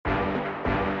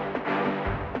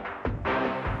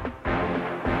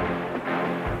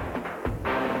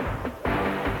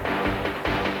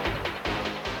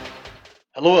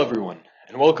Hello, everyone,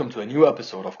 and welcome to a new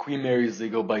episode of Queen Mary's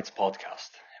Legal Bites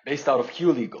podcast, based out of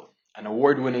Q Legal, an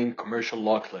award winning commercial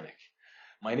law clinic.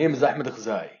 My name is Ahmed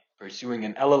Khzai, pursuing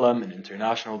an LLM in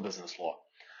international business law.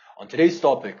 On today's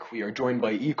topic, we are joined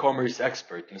by e commerce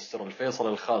expert Mr. Al Faisal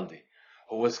Al Khaldi,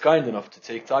 who was kind enough to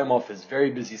take time off his very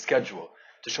busy schedule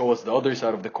to show us the other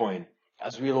side of the coin,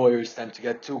 as we lawyers tend to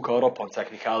get too caught up on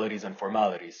technicalities and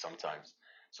formalities sometimes.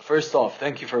 So, first off,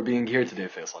 thank you for being here today,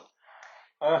 Faisal.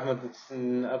 Hi, Ahmed. It's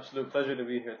an absolute pleasure to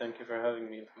be here. Thank you for having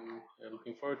me. I'm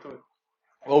looking forward to it.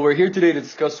 Well, we're here today to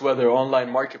discuss whether online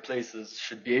marketplaces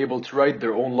should be able to write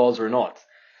their own laws or not.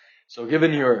 So,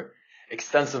 given your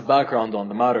extensive background on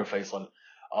the matter, Faisal,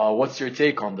 what's your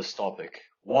take on this topic?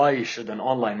 Why should an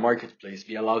online marketplace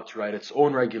be allowed to write its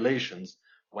own regulations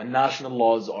when national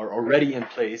laws are already in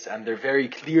place and they're very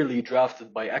clearly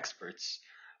drafted by experts,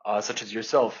 such as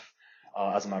yourself,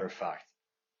 as a matter of fact?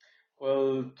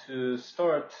 Well, to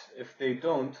start, if they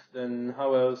don't, then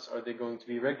how else are they going to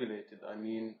be regulated? I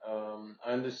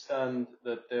understand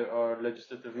that there are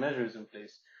legislative measures in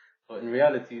place, but in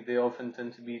reality, they often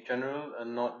tend to be general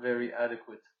and not very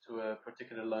adequate to a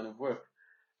particular line of work.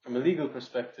 From a legal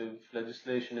perspective,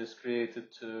 legislation is created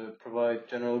to provide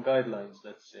general guidelines,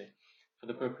 let's say, for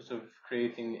the purpose of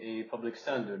creating a public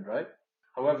standard, right?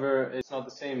 However, it's not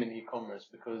the same in e-commerce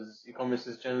because e-commerce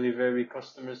is generally very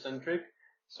customer centric.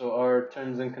 So our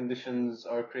terms and conditions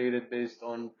are created based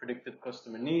on predicted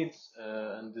customer needs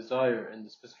and desire in the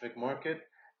specific market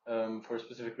for a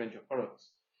specific range of products.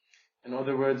 In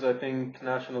other words, I think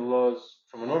national laws,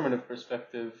 from a normative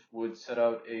perspective, would set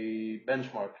out a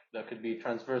benchmark that could be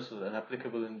transversal and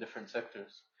applicable in different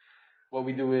sectors. What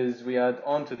we do is we add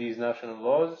on to these national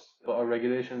laws, but our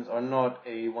regulations are not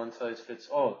a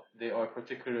one-size-fits-all. They are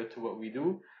particular to what we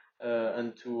do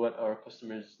and to what our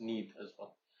customers need as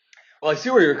well. Well, I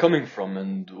see where you're coming from,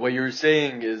 and what you're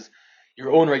saying is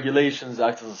your own regulations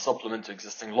act as a supplement to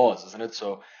existing laws, isn't it?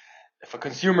 So, if a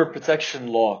consumer protection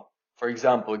law, for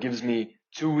example, gives me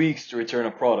 2 weeks to return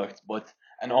a product, but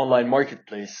an online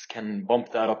marketplace can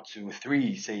bump that up to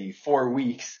 3, say 4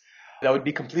 weeks, that would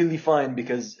be completely fine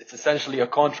because it's essentially a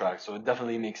contract, so it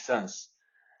definitely makes sense.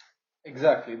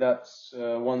 Exactly, that's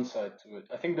one side to it.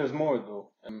 I think there's more though.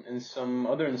 In some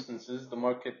other instances, the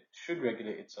market should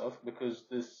regulate itself because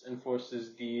this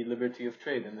enforces the liberty of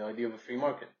trade and the idea of a free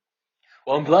market.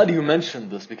 Well, I'm glad you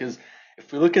mentioned this because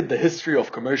if we look at the history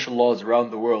of commercial laws around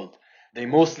the world, they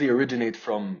mostly originate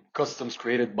from customs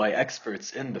created by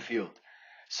experts in the field.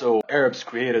 So Arabs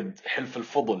created Hilf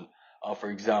al-Fudl, for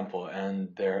example,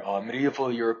 and their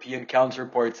medieval European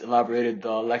counterparts elaborated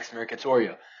the Lex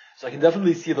Mercatoria. So I can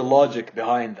definitely see the logic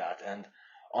behind that. And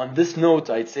on this note,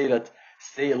 I'd say that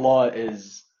state law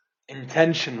is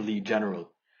intentionally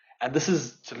general. And this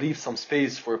is to leave some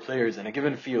space for players in a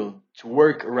given field to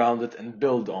work around it and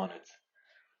build on it.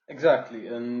 Exactly,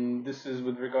 and this is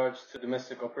with regards to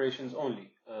domestic operations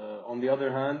only. On the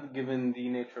other hand, given the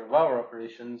nature of our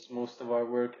operations, most of our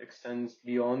work extends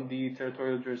beyond the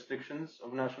territorial jurisdictions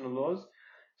of national laws.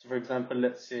 So, for example,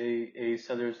 let's say a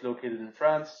seller is located in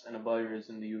France and a buyer is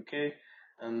in the UK,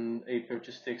 and a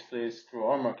purchase takes place through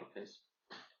our marketplace.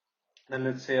 Then,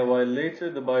 let's say a while later,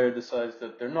 the buyer decides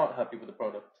that they're not happy with the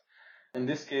product. In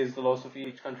this case, the laws of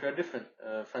each country are different.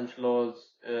 French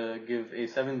laws give a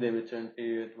 7-day return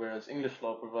period, whereas English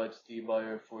law provides the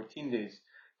buyer 14 days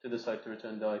to decide to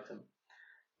return the item.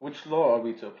 Which law are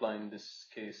we to apply in this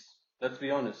case? Let's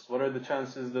be honest, what are the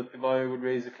chances that the buyer would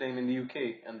raise a claim in the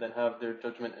UK and then have their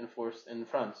judgment enforced in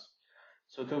France?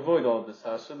 So to avoid all this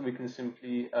hassle, we can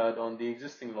simply add on the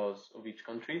existing laws of each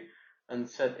country and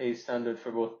set a standard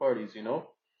for both parties,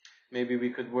 Maybe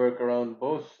we could work around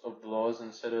both of the laws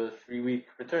and set a 3-week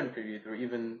return period or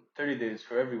even 30 days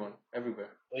for everyone, everywhere.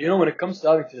 Well, when it comes to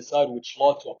having to decide which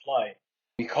law to apply,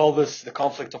 we call this the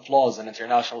conflict of laws in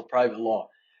international private law.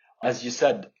 As you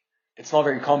said, it's not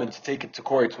very common to take it to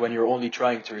court when you're only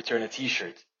trying to return a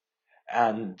t-shirt.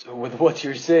 And with what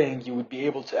you're saying, you would be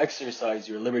able to exercise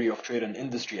your liberty of trade and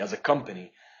industry as a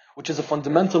company, which is a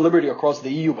fundamental liberty across the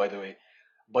EU, by the way,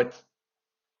 but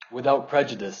without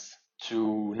prejudice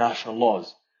to national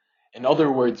laws. In other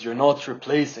words, you're not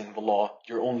replacing the law,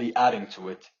 you're only adding to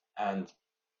it. And,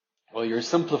 well, you're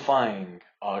simplifying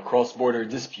cross-border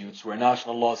disputes where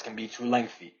national laws can be too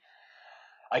lengthy.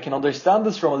 I can understand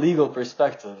this from a legal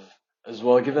perspective as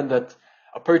well, given that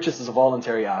a purchase is a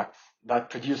voluntary act that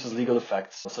produces legal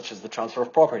effects, such as the transfer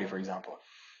of property, for example.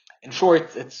 In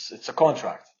short, it's a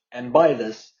contract. And by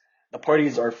this, the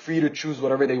parties are free to choose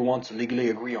whatever they want to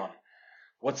legally agree on.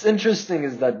 What's interesting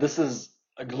is that this is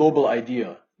a global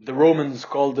idea. The Romans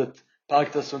called it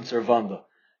pacta sunt servanda.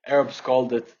 Arabs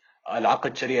called it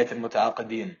al-aqd shari'at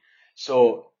al-muta'aqidin.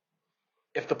 So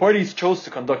if the parties chose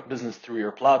to conduct business through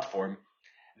your platform,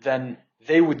 then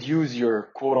they would use your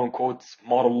quote unquote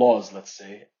model laws, let's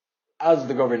say, as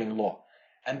the governing law.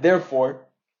 And therefore,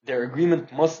 their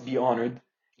agreement must be honored,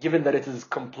 given that it is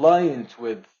compliant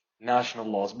with national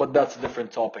laws. But that's a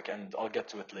different topic, and I'll get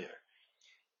to it later.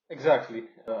 Exactly.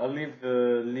 I'll leave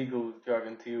the legal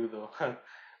jargon to you, though.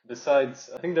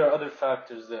 Besides, I think there are other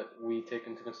factors that we take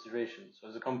into consideration. So,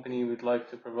 as a company, we'd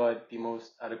like to provide the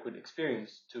most adequate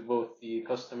experience to both the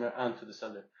customer and to the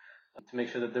seller, to make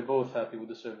sure that they're both happy with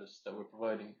the service that we're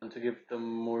providing and to give them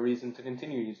more reason to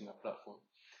continue using our platform.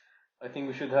 I think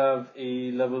we should have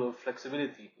a level of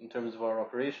flexibility in terms of our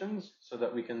operations so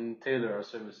that we can tailor our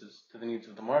services to the needs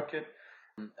of the market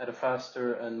at a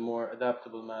faster and more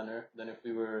adaptable manner than if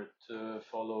we were to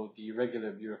follow the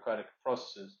regular bureaucratic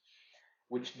processes,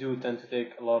 which do tend to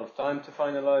take a lot of time to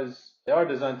finalize. They are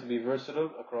designed to be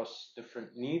versatile across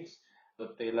different needs,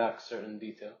 but they lack certain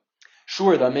detail.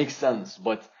 Sure, that makes sense,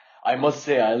 but I must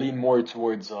say I lean more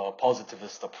towards a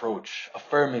positivist approach,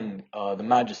 affirming the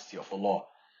majesty of the law.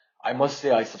 I must say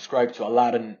I subscribe to a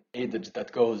Latin adage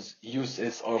that goes, "Jus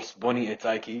is ars boni et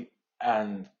aequi,"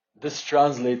 and this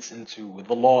translates into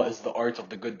 "the law is the art of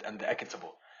the good and the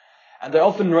equitable." And I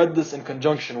often read this in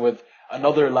conjunction with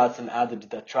another Latin adage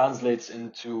that translates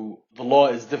into "the law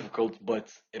is difficult,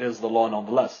 but it is the law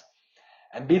nonetheless."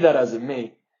 And be that as it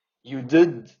may, you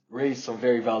did raise some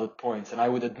very valid points, and I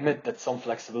would admit that some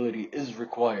flexibility is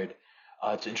required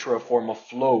to ensure a form of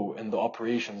flow in the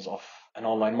operations of an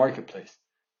online marketplace.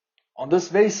 On this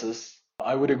basis,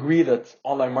 I would agree that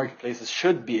online marketplaces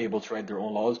should be able to write their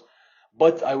own laws,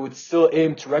 but I would still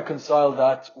aim to reconcile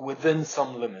that within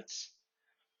some limits.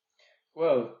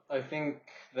 Well, I think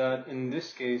that in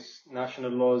this case,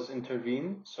 national laws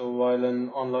intervene. So while an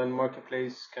online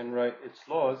marketplace can write its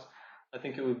laws, I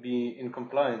think it would be in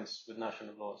compliance with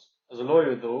national laws. As a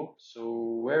lawyer, though,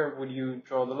 so where would you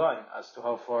draw the line as to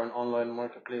how far an online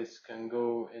marketplace can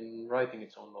go in writing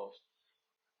its own laws?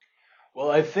 Well,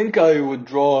 I think I would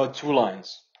draw two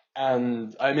lines,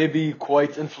 and I may be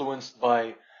quite influenced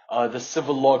by the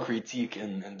civil law critique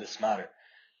in this matter.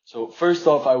 So first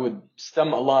off, I would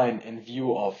stem a line in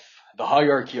view of the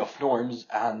hierarchy of norms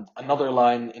and another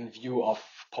line in view of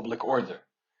public order.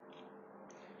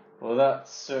 Well,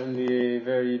 that's certainly a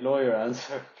very lawyer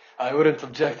answer. I wouldn't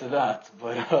object to that,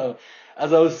 but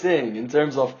as I was saying, in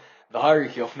terms of the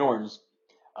hierarchy of norms,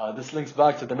 this links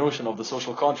back to the notion of the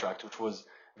social contract, which was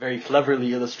very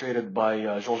cleverly illustrated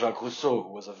by Jean-Jacques Rousseau, who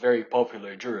was a very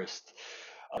popular jurist.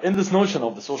 In this notion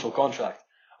of the social contract,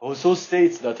 Rousseau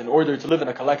states that in order to live in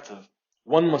a collective,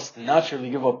 one must naturally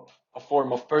give up a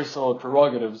form of personal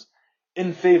prerogatives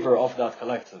in favor of that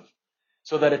collective,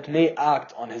 so that it may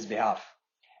act on his behalf.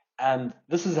 And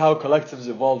this is how collectives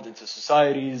evolved into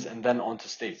societies and then onto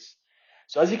states.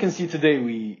 So as you can see today,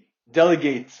 we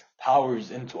delegate powers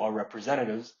into our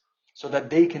representatives so that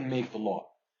they can make the law.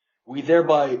 We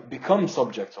thereby become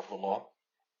subjects of the law,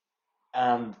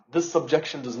 and this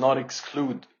subjection does not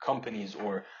exclude companies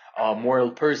or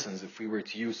moral persons if we were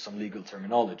to use some legal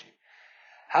terminology.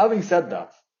 Having said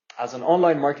that, as an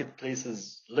online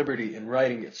marketplace's liberty in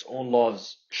writing its own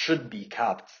laws should be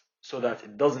capped so that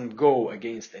it doesn't go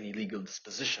against any legal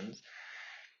dispositions,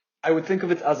 I would think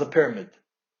of it as a pyramid,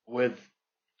 with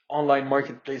online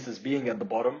marketplaces being at the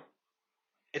bottom.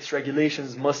 Its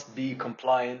regulations must be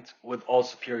compliant with all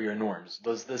superior norms.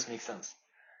 Does this make sense?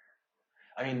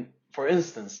 I mean, for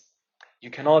instance,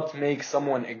 you cannot make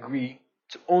someone agree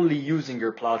to only using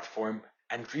your platform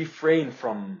and refrain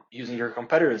from using your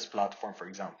competitor's platform, for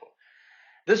example.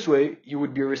 This way, you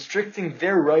would be restricting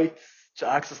their right to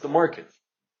access the market.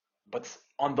 But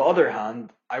on the other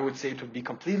hand, I would say it would be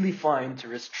completely fine to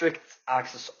restrict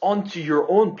access onto your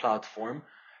own platform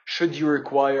should you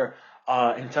require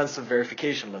intensive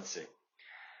verification, let's say.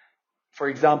 For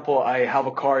example, I have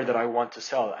a car that I want to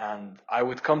sell and I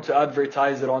would come to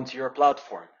advertise it onto your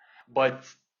platform. But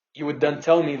you would then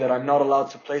tell me that I'm not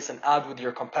allowed to place an ad with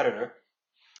your competitor,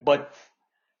 but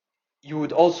you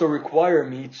would also require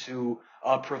me to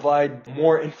provide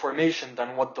more information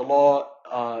than what the law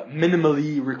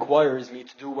minimally requires me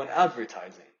to do when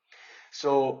advertising.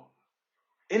 So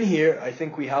in here, I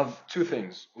think we have two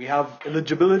things. We have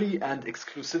eligibility and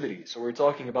exclusivity. So we're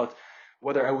talking about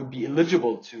whether I would be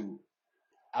eligible to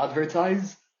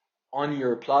advertise on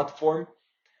your platform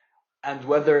and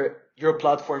whether your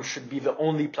platform should be the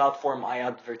only platform I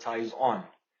advertise on.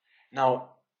 Now,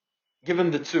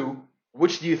 given the two,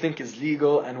 which do you think is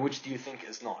legal and which do you think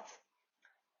is not?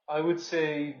 I would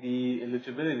say the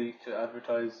eligibility to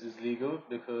advertise is legal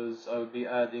because I would be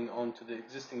adding on to the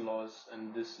existing laws,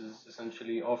 and this is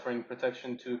essentially offering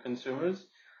protection to consumers.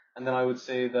 And then I would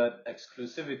say that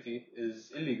exclusivity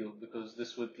is illegal because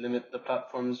this would limit the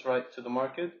platform's right to the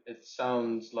market. It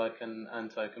sounds like an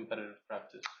anti-competitive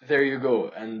practice. There you go.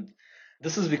 And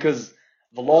this is because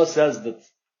the law says that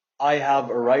I have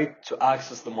a right to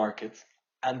access the market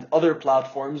and other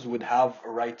platforms would have a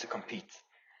right to compete.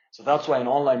 So that's why an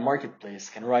online marketplace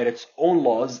can write its own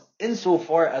laws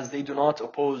insofar as they do not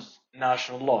oppose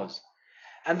national laws.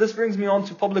 And this brings me on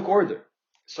to public order.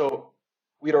 So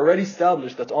we'd already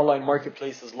established that online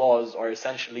marketplaces laws are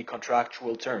essentially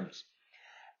contractual terms.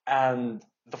 And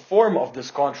the form of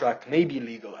this contract may be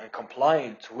legal and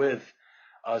compliant with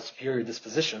superior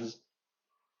dispositions,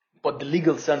 but the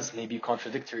legal sense may be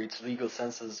contradictory to legal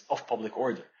senses of public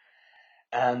order.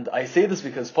 And I say this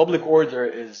because public order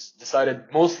is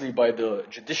decided mostly by the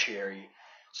judiciary.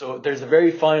 So there's a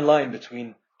very fine line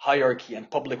between hierarchy and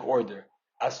public order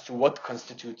as to what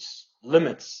constitutes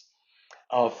limits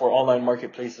for online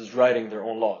marketplaces writing their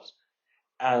own laws.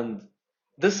 And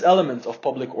this element of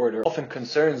public order often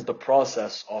concerns the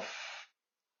process of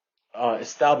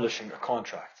establishing a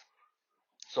contract.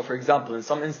 So, for example, in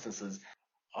some instances,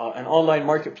 an online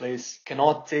marketplace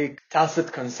cannot take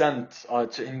tacit consent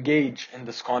to engage in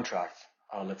this contract,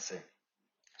 let's say.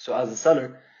 So, as a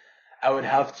seller, I would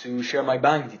have to share my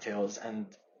bank details and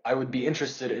I would be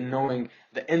interested in knowing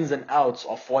the ins and outs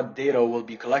of what data will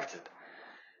be collected.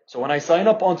 So, when I sign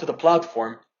up onto the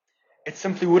platform, it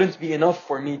simply wouldn't be enough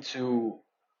for me to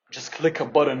just click a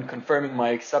button confirming my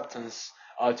acceptance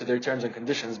to their terms and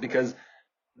conditions because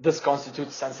this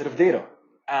constitutes sensitive data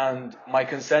and my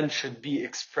consent should be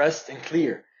expressed and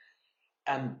clear.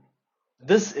 And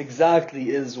this exactly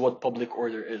is what public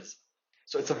order is.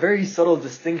 So it's a very subtle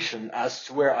distinction as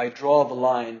to where I draw the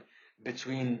line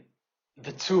between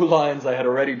the two lines I had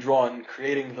already drawn,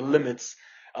 creating the limits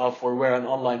for where an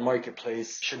online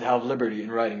marketplace should have liberty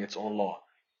in writing its own law.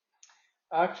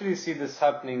 I actually see this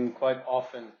happening quite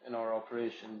often in our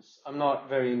operations. I'm not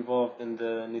very involved in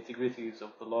the nitty-gritties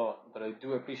of the law, but I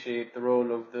do appreciate the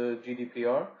role of the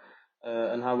GDPR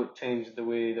and how it changed the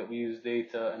way that we use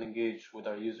data and engage with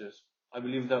our users. I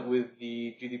believe that with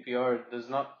the GDPR, it does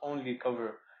not only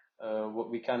cover what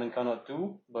we can and cannot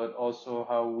do, but also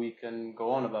how we can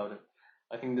go on about it.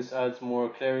 I think this adds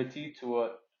more clarity to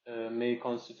what may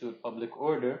constitute public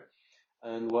order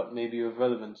and what may be of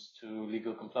relevance to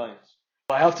legal compliance.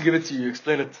 I have to give it to you. You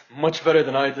explained it much better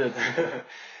than I did.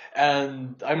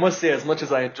 And I must say, as much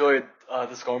as I enjoyed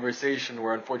this conversation,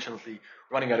 we're unfortunately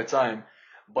running out of time.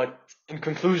 But in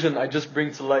conclusion, I just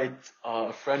bring to light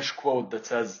a French quote that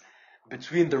says,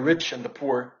 between the rich and the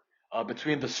poor,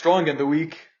 between the strong and the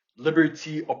weak,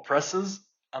 liberty oppresses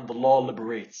and the law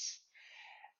liberates.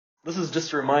 This is just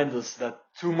to remind us that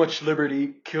too much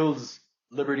liberty kills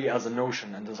liberty as a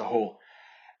notion and as a whole.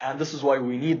 And this is why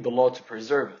we need the law to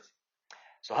preserve it.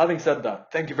 So having said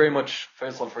that, thank you very much,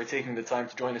 Faisal, for taking the time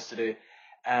to join us today.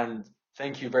 And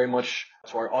thank you very much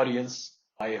to our audience.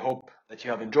 I hope that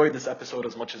you have enjoyed this episode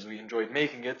as much as we enjoyed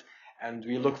making it. And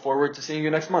we look forward to seeing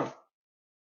you next month.